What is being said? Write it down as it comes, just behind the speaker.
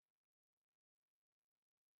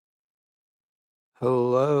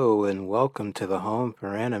Hello and welcome to the home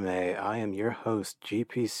for anime. I am your host,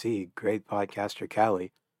 GPC, Great Podcaster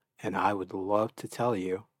Callie, and I would love to tell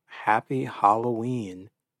you Happy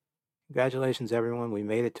Halloween. Congratulations, everyone. We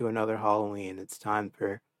made it to another Halloween. It's time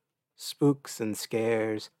for spooks and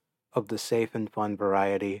scares of the safe and fun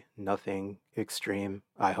variety. Nothing extreme,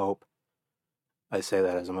 I hope. I say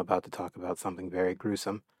that as I'm about to talk about something very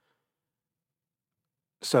gruesome.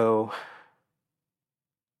 So,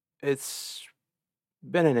 it's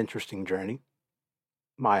been an interesting journey,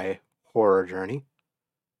 my horror journey.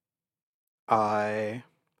 I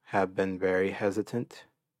have been very hesitant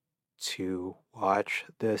to watch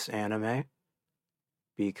this anime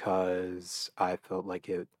because I felt like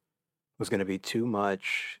it was going to be too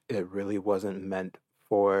much. It really wasn't meant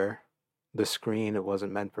for the screen, it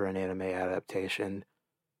wasn't meant for an anime adaptation.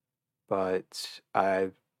 But I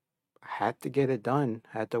had to get it done,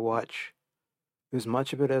 had to watch as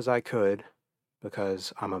much of it as I could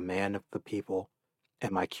because I'm a man of the people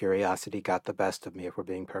and my curiosity got the best of me, if we're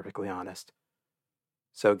being perfectly honest.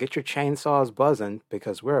 So get your chainsaws buzzing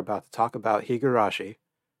because we're about to talk about Higurashi.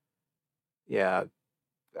 Yeah,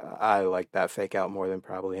 I like that fake out more than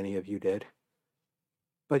probably any of you did.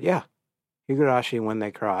 But yeah, Higurashi When They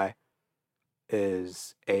Cry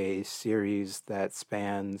is a series that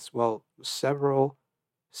spans, well, several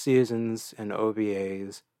seasons and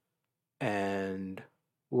OVAs and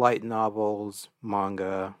light novels,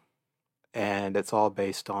 manga, and it's all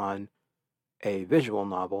based on a visual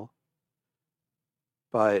novel.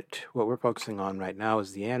 But what we're focusing on right now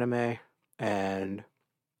is the anime, and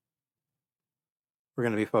we're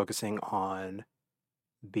going to be focusing on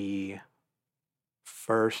the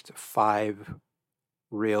first five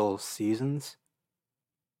real seasons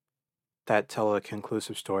that tell a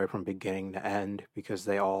conclusive story from beginning to end because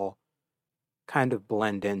they all kind of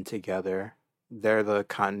blend in together. They're the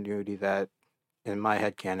continuity that, in my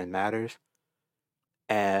head, canon matters.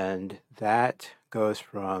 And that goes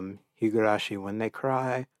from Higurashi When They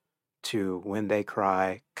Cry to When They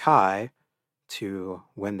Cry Kai to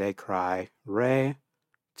When They Cry Rei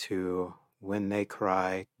to When They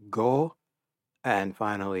Cry Go and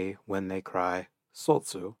finally When They Cry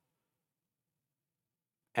Sotsu.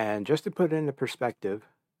 And just to put it into perspective,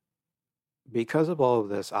 because of all of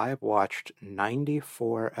this, I have watched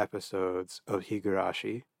 94 episodes of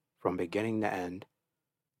Higurashi from beginning to end.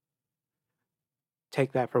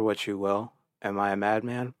 Take that for what you will. Am I a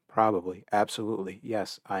madman? Probably. Absolutely.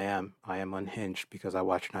 Yes, I am. I am unhinged because I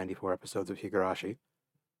watched 94 episodes of Higurashi.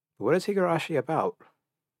 But what is Higurashi about?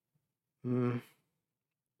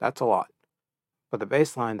 That's a lot. But the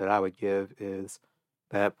baseline that I would give is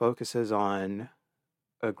that it focuses on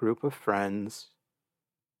a group of friends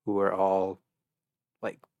who are all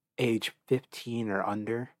like age 15 or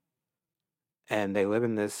under, and they live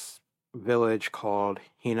in this village called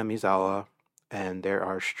Hinamizawa, and there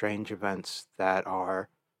are strange events that are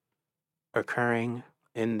occurring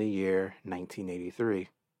in the year 1983.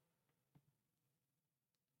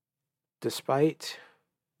 Despite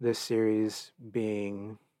this series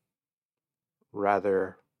being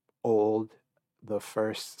rather old, the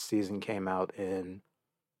first season came out in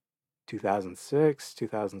 2006,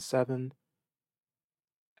 2007,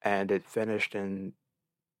 and it finished in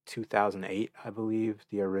 2008, I believe,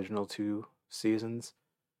 the original two seasons.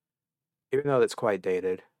 Even though it's quite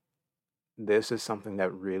dated, this is something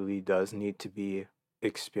that really does need to be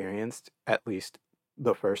experienced, at least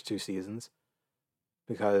the first two seasons,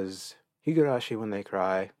 because Higurashi When They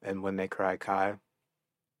Cry and When They Cry Kai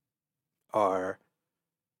are,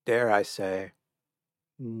 dare I say,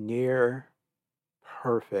 near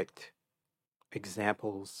perfect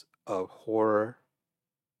examples of horror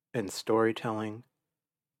and storytelling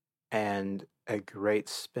and a great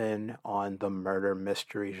spin on the murder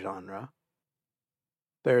mystery genre.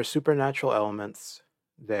 There are supernatural elements.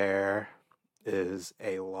 There is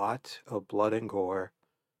a lot of blood and gore.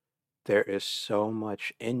 There is so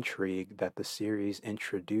much intrigue that the series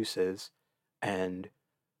introduces, and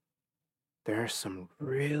there are some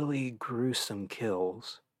really gruesome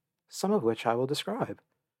kills, some of which I will describe,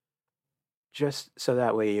 just so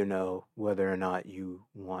that way you know whether or not you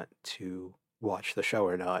want to watch the show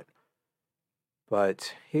or not.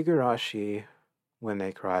 But Higurashi, When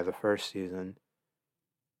They Cry, the first season,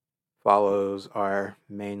 follows our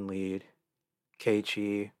main lead,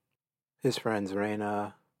 Keiichi, his friends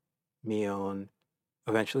Reina, Mion,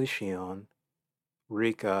 eventually Shion,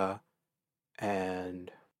 Rika,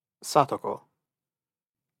 and Satoko.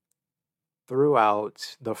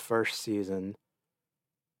 Throughout the first season,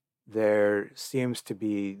 there seems to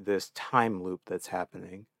be this time loop that's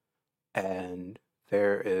happening, and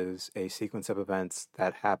there is a sequence of events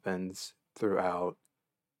that happens throughout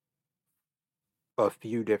a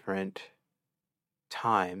few different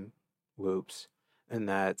time loops, and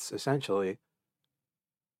that's essentially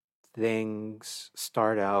things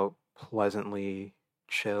start out pleasantly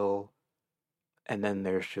chill, and then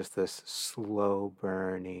there's just this slow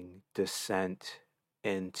burning descent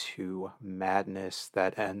into madness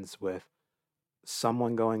that ends with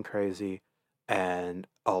someone going crazy and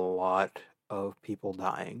a lot of people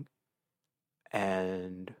dying.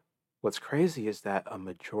 And what's crazy is that a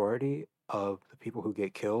majority of the people who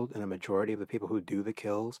get killed and a majority of the people who do the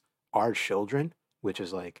kills are children, which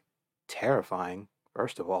is like terrifying,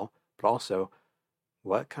 first of all, but also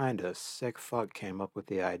what kind of sick fuck came up with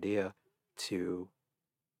the idea to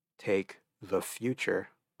take the future,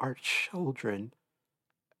 our children,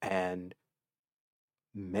 and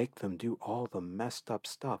make them do all the messed up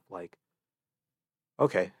stuff? Like,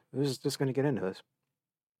 okay, this is just going to get into this.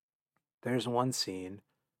 There's one scene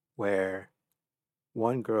where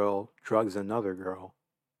one girl drugs another girl,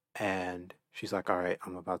 and she's like, all right,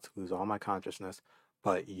 I'm about to lose all my consciousness,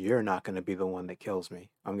 but you're not going to be the one that kills me.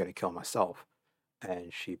 I'm going to kill myself.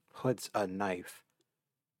 And she puts a knife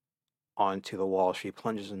onto the wall. She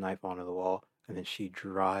plunges a knife onto the wall, and then she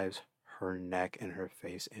drives her neck and her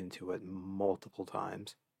face into it multiple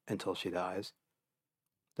times until she dies.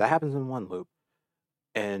 That happens in one loop.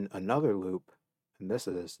 In another loop, and this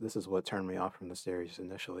is what turned me off from the series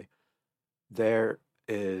initially, there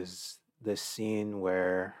is this scene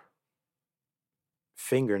where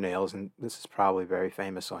fingernails, and this is probably very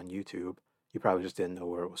famous on YouTube, you probably just didn't know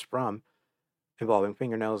where it was from, involving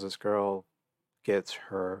fingernails. This girl gets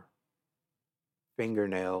her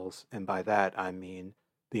fingernails, and by that I mean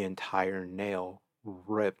the entire nail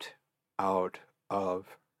ripped out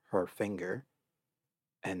of her finger.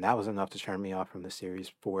 And that was enough to turn me off from the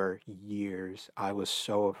series for years. I was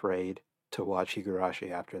so afraid to watch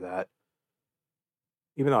Higurashi after that,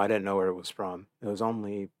 even though I didn't know where it was from. It was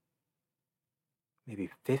only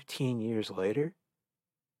maybe 15 years later,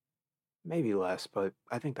 maybe less, but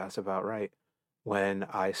I think that's about right, when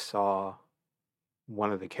I saw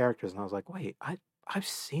one of the characters and I was like, wait, I've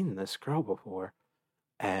seen this girl before.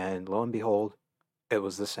 And lo and behold, it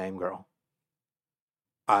was the same girl.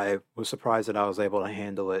 I was surprised that I was able to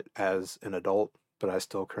handle it as an adult, but I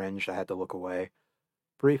still cringed. I had to look away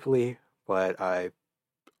briefly, but I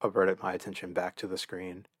averted my attention back to the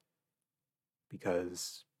screen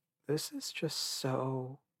because this is just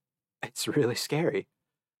so. It's really scary.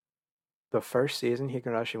 The first season,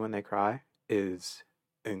 Higurashi When They Cry, is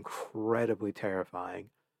incredibly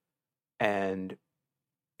terrifying, and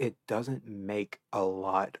it doesn't make a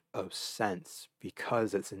lot of sense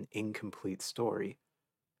because it's an incomplete story.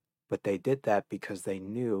 But they did that because they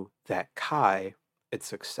knew that Kai, its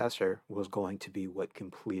successor, was going to be what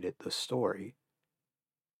completed the story.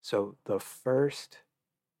 So the first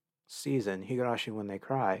season, Higurashi When They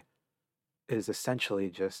Cry, is essentially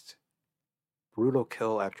just brutal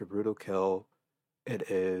kill after brutal kill. It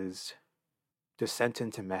is descent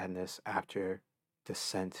into madness after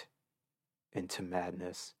descent into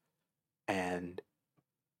madness. And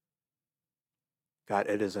God,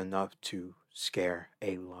 it is enough to scare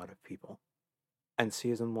a lot of people. And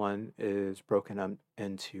season one is broken up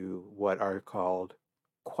into what are called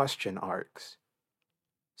question arcs.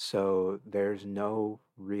 So there's no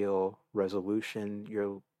real resolution.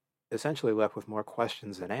 You're essentially left with more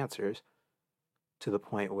questions than answers, to the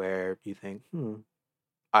point where you think,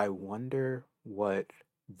 I wonder what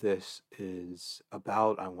this is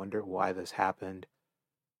about. I wonder why this happened.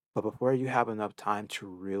 But before you have enough time to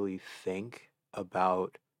really think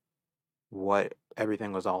about what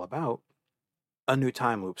everything was all about, a new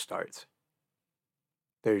time loop starts.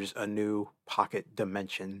 There's a new pocket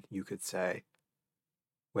dimension, you could say,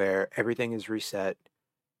 where everything is reset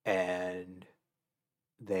and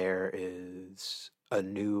there is a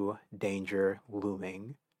new danger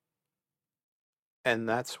looming. And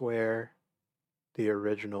that's where the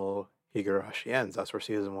original Higurashi ends. That's where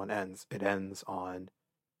season one ends. It ends on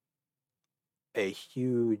a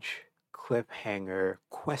huge cliffhanger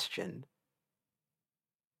question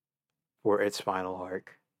for its final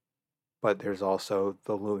arc. But there's also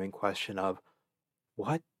the looming question of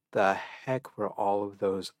what the heck were all of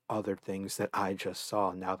those other things that I just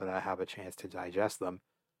saw now that I have a chance to digest them?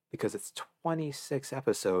 Because it's 26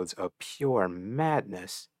 episodes of pure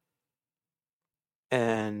madness.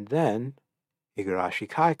 And then Higurashi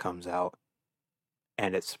Kai comes out,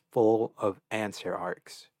 and it's full of answer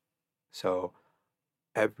arcs. So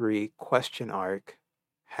every question arc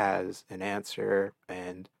has an answer,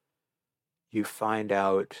 and you find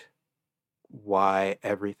out why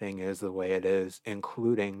everything is the way it is,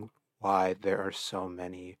 including why there are so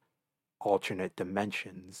many alternate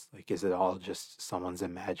dimensions? Like, is it all just someone's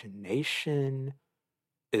imagination?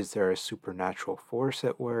 Is there a supernatural force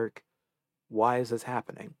at work? Why is this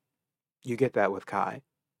happening? You get that with Kai.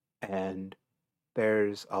 And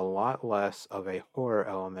there's a lot less of a horror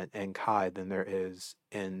element in Kai than there is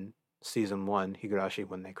in season one, Higurashi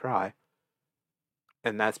When They Cry.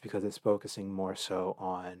 And that's because it's focusing more so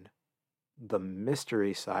on the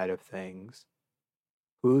mystery side of things.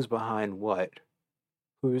 Who's behind what?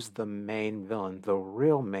 Who's the main villain, the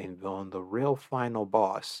real main villain, the real final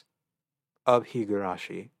boss of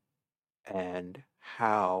Higurashi? And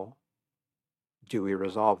how do we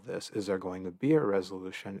resolve this? Is there going to be a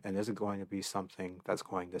resolution? And is it going to be something that's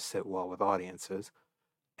going to sit well with audiences?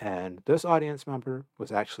 And this audience member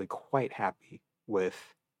was actually quite happy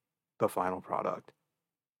with the final product.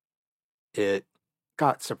 It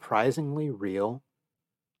got surprisingly real,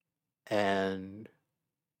 and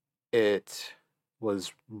it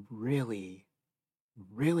was really,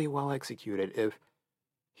 really well executed. If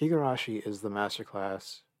Higurashi is the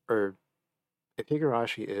masterclass, or if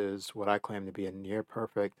Higurashi is what I claim to be a near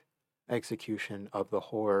perfect execution of the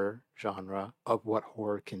horror genre, of what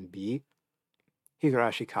horror can be,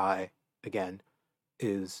 Higurashi Kai, again,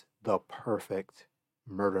 is the perfect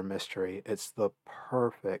murder mystery. It's the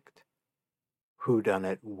perfect who done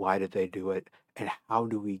it, why did they do it, and how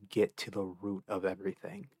do we get to the root of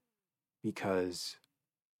everything? Because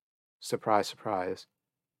surprise, surprise,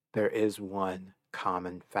 there is one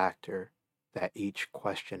common factor that each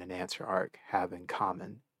question and answer arc have in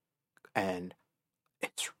common. And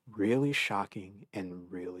it's really shocking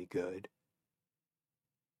and really good.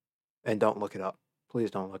 And don't look it up. Please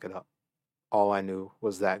don't look it up. All I knew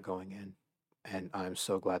was that going in. And I'm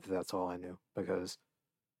so glad that that's all I knew because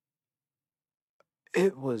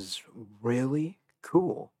it was really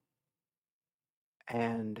cool.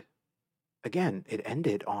 And again, it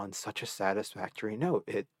ended on such a satisfactory note.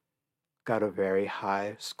 It got a very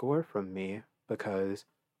high score from me because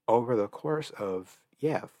over the course of,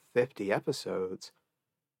 50 episodes,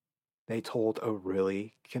 they told a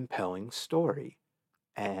really compelling story.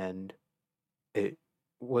 And it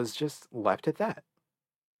was just left at that.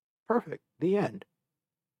 Perfect. The end.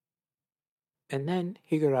 And then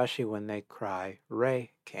Higurashi When They Cry,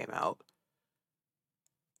 Ray came out.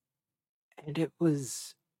 And it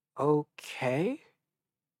was okay.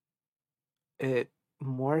 It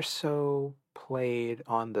more so played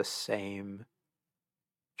on the same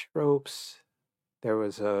tropes. There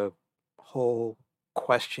was a whole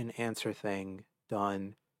question answer thing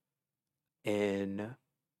done in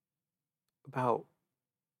about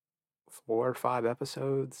 4 or 5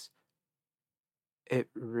 episodes. It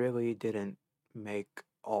really didn't make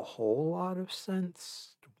a whole lot of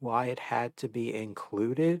sense why it had to be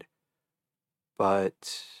included,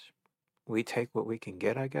 but we take what we can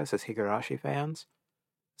get, I guess, as Higurashi fans.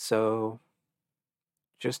 So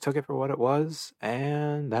just took it for what it was,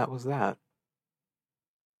 and that was that.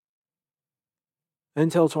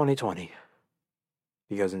 Until 2020.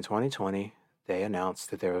 Because in 2020, they announced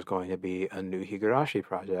that there was going to be a new Higurashi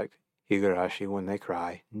project, Higurashi When They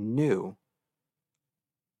Cry New.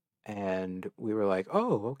 And we were like,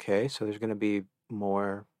 oh, okay, so there's going to be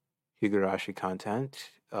more Higurashi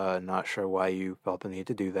content. Not sure why you felt the need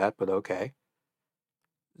to do that, but okay.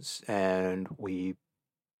 And we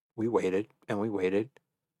waited and we waited.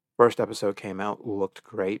 First episode came out, looked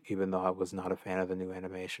great, even though I was not a fan of the new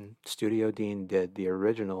animation. Studio Dean did the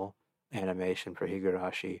original animation for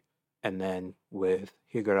Higurashi, and then with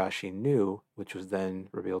Higurashi New, which was then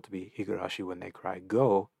revealed to be Higurashi When They Cry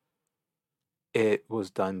Go, it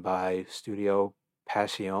was done by Studio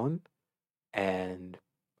Passion, and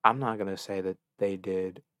I'm not going to say that they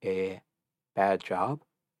did a bad job,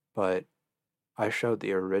 but I showed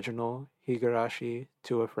the original Higurashi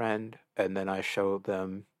to a friend, and then I showed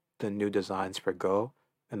them the new designs for Go,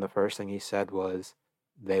 and the first thing he said was,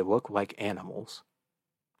 they look like animals.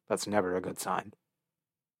 That's never a good sign.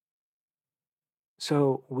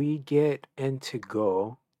 So we get into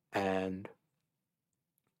Go, and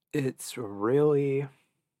it's really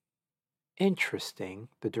interesting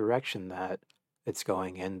the direction that it's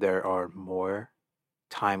going in. There are more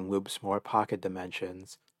time loops, more pocket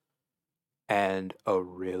dimensions, and a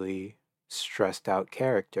really stressed out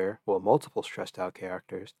character. Well, multiple stressed out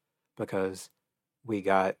characters, because we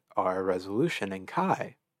got our resolution in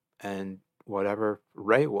Kai and whatever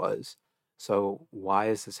Ray was. So why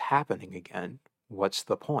is this happening again? What's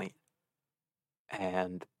the point?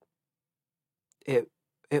 And it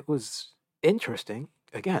it was interesting,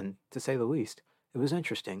 again, to say the least. It was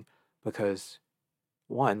interesting because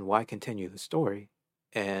one, why continue the story?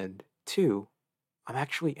 And two, I'm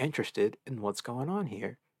actually interested in what's going on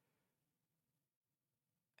here.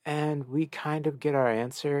 And we kind of get our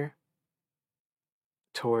answer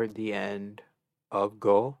toward the end of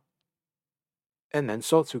Go. And then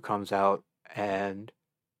Sotsu comes out and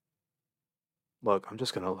look, I'm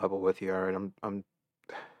just gonna level with you, alright? I'm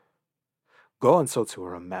Go and Sotsu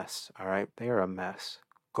are a mess, alright? They are a mess.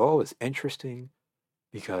 Go is interesting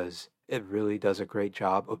because it really does a great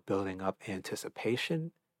job of building up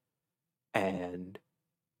anticipation and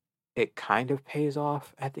it kind of pays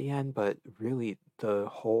off at the end, but really the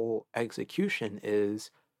whole execution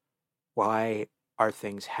is why are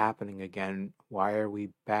things happening again? Why are we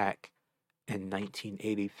back in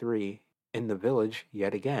 1983 in the village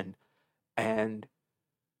yet again? And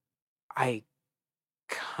I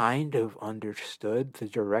kind of understood the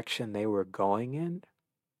direction they were going in,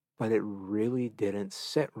 but it really didn't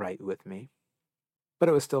sit right with me. But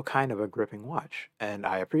it was still kind of a gripping watch, and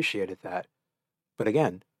I appreciated that. But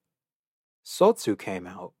again, Sotsu came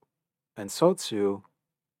out, and Sotsu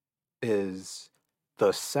is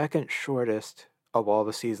the second shortest of all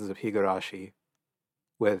the seasons of Higurashi,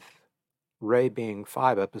 with Rei being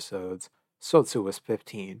 5 episodes, Sotsu was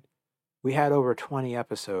 15. We had over 20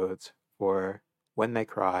 episodes for When They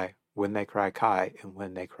Cry Kai, and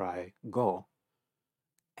When They Cry Go.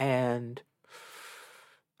 And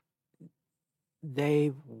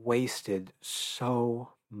they wasted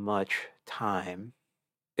so much time.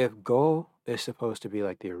 If Go is supposed to be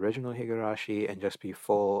like the original Higurashi and just be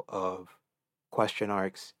full of question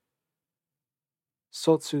arcs,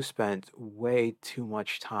 Sotsu spent way too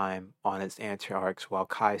much time on its answer arcs while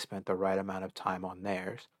Kai spent the right amount of time on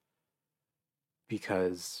theirs.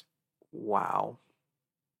 Because, wow,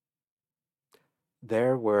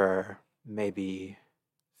 there were maybe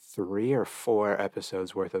 3 or 4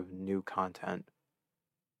 episodes worth of new content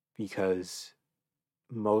because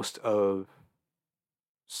most of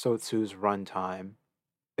Sotsu's runtime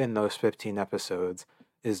in those 15 episodes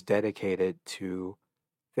is dedicated to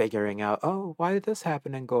figuring out, oh, why did this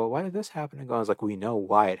happen and go? Why did this happen and go? It's like, we know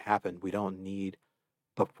why it happened. We don't need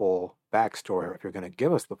the full backstory. If you're going to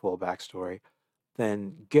give us the full backstory,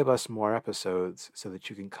 then give us more episodes so that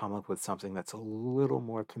you can come up with something that's a little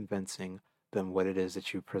more convincing than what it is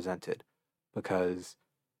that you presented. Because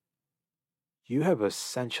you have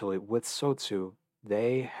essentially, with Sotsu,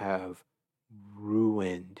 they have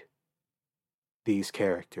ruined these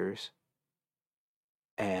characters.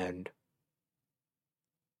 And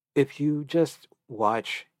if you just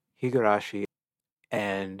watch Higurashi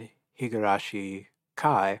and Higurashi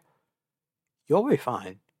Kai, you'll be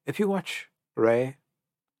fine. If you watch Rei,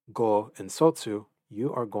 Go, and Sotsu,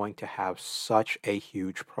 you are going to have such a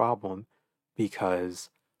huge problem because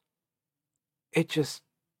it just.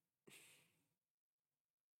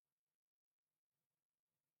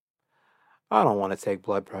 I don't want to take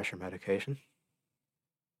blood pressure medication.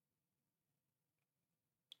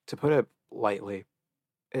 To put it lightly,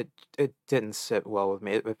 it it didn't sit well with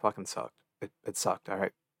me. It fucking sucked. It sucked,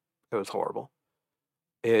 alright? It was horrible.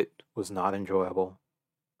 It was not enjoyable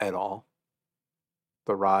at all.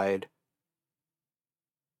 The ride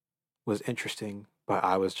was interesting, but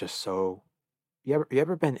I was just so. You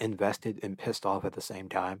ever been invested and pissed off at the same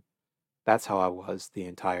time? That's how I was the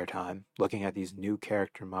entire time, looking at these new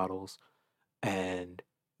character models and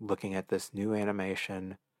looking at this new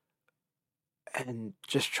animation and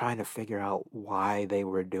just trying to figure out why they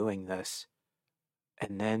were doing this.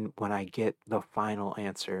 And then when I get the final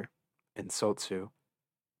answer in Sotsu,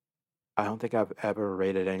 I don't think I've ever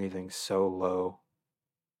rated anything so low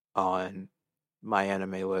on my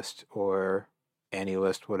anime list or any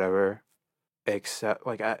list, whatever, except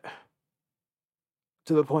like I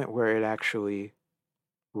to the point where it actually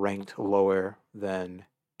ranked lower than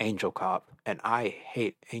Angel Cop, and I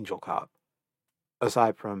hate Angel Cop.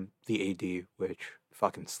 Aside from the AD, which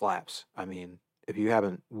fucking slaps. I mean, if you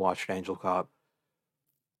haven't watched Angel Cop,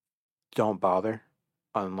 don't bother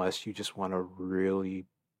unless you just want a really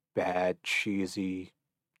bad, cheesy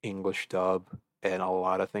English dub and a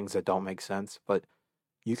lot of things that don't make sense. But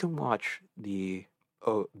you can watch the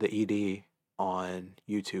ED on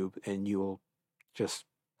YouTube and you will just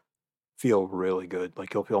feel really good.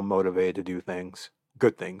 Like you'll feel motivated to do things,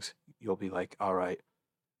 good things. You'll be like, all right,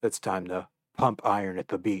 it's time to pump iron at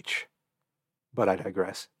the beach. But I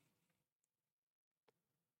digress.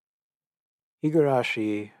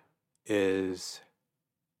 Higurashi is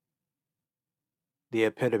the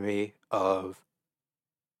epitome of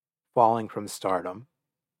falling from stardom,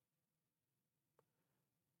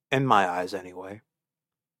 in my eyes anyway,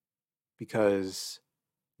 because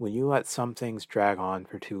when you let some things drag on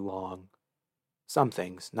for too long, some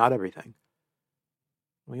things, not everything,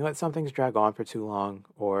 when you let some things drag on for too long,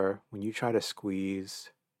 or when you try to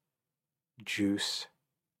squeeze juice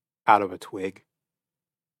out of a twig,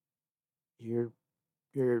 you're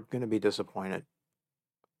you're gonna be disappointed.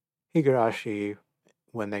 Higurashi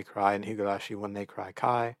when they cry and Higurashi when they cry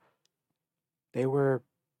Kai, they were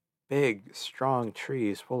big, strong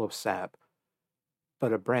trees full of sap,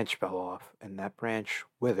 but a branch fell off, and that branch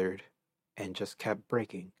withered and just kept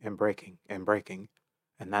breaking and breaking and breaking.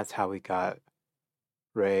 And that's how we got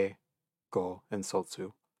Rei, Go, and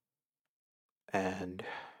Sotsu. And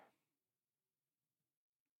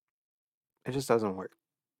it just doesn't work.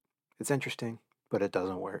 It's interesting, but it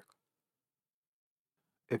doesn't work.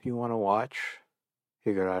 If you want to watch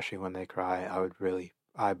Higurashi when they cry,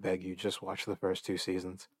 I beg you, just watch the first two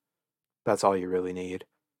seasons. That's all you really need.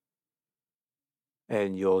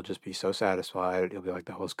 And you'll just be so satisfied. You'll be like,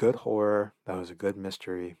 that was good horror. That was a good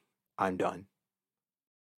mystery. I'm done.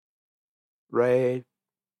 Ray,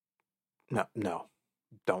 no, no,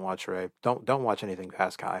 don't watch Ray. Don't watch anything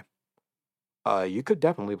past Kai. You could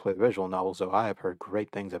definitely play visual novels, though. I have heard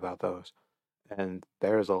great things about those. And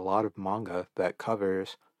there's a lot of manga that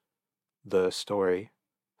covers the story,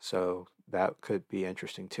 so that could be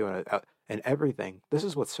interesting too. And everything. This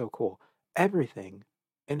is what's so cool. Everything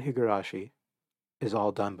in Higurashi is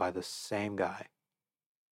all done by the same guy.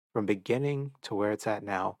 From beginning to where it's at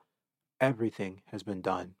now, everything has been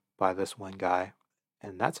done by this one guy,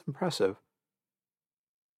 and that's impressive.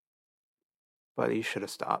 But he should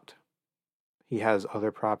have stopped. He has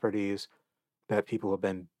other properties that people have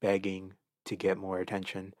been begging to get more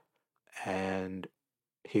attention, and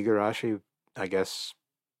Higurashi, I guess,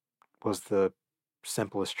 was the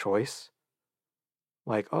simplest choice.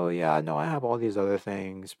 Like, oh yeah, no, I have all these other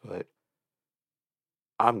things, but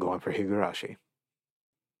I'm going for Higurashi.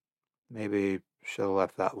 Maybe should have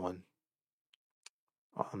left that one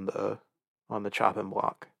on the chopping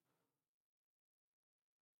block.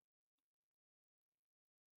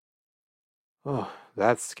 Oh,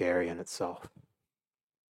 that's scary in itself.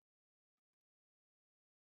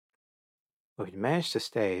 But we managed to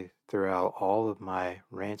stay throughout all of my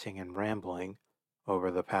ranting and rambling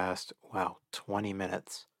over the past, wow, 20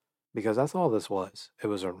 minutes. Because that's all this was. It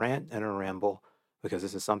was a rant and a ramble because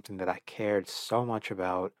this is something that I cared so much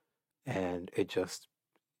about and it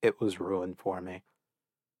was ruined for me.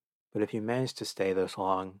 But if you managed to stay this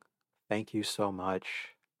long, thank you so much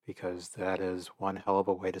because that is one hell of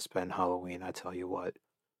a way to spend Halloween, I tell you what.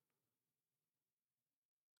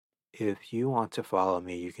 If you want to follow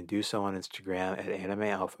me, you can do so on Instagram at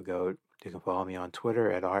AnimeAlphaGoat. You can follow me on Twitter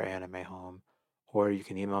at OurAnimeHome, or you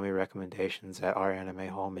can email me recommendations at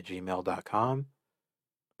ouranimehome@gmail.com.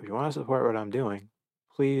 If you want to support what I'm doing,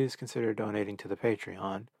 please consider donating to the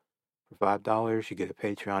Patreon. For $5, you get a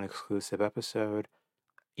Patreon exclusive episode,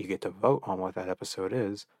 you get to vote on what that episode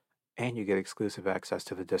is, and you get exclusive access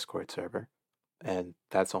to the Discord server. And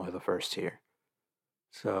that's only the first tier.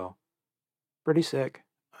 So, pretty sick.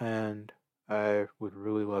 And I would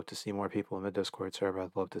really love to see more people in the Discord server.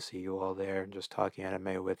 I'd love to see you all there and just talk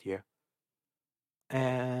anime with you.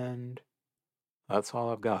 And that's all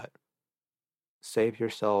I've got. Save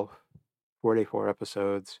yourself 44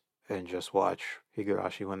 episodes and just watch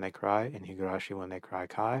Higurashi When They Cry and Higurashi When They Cry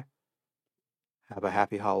Kai. Have a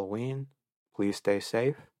happy Halloween. Please stay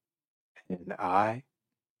safe. And I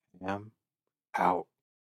am out.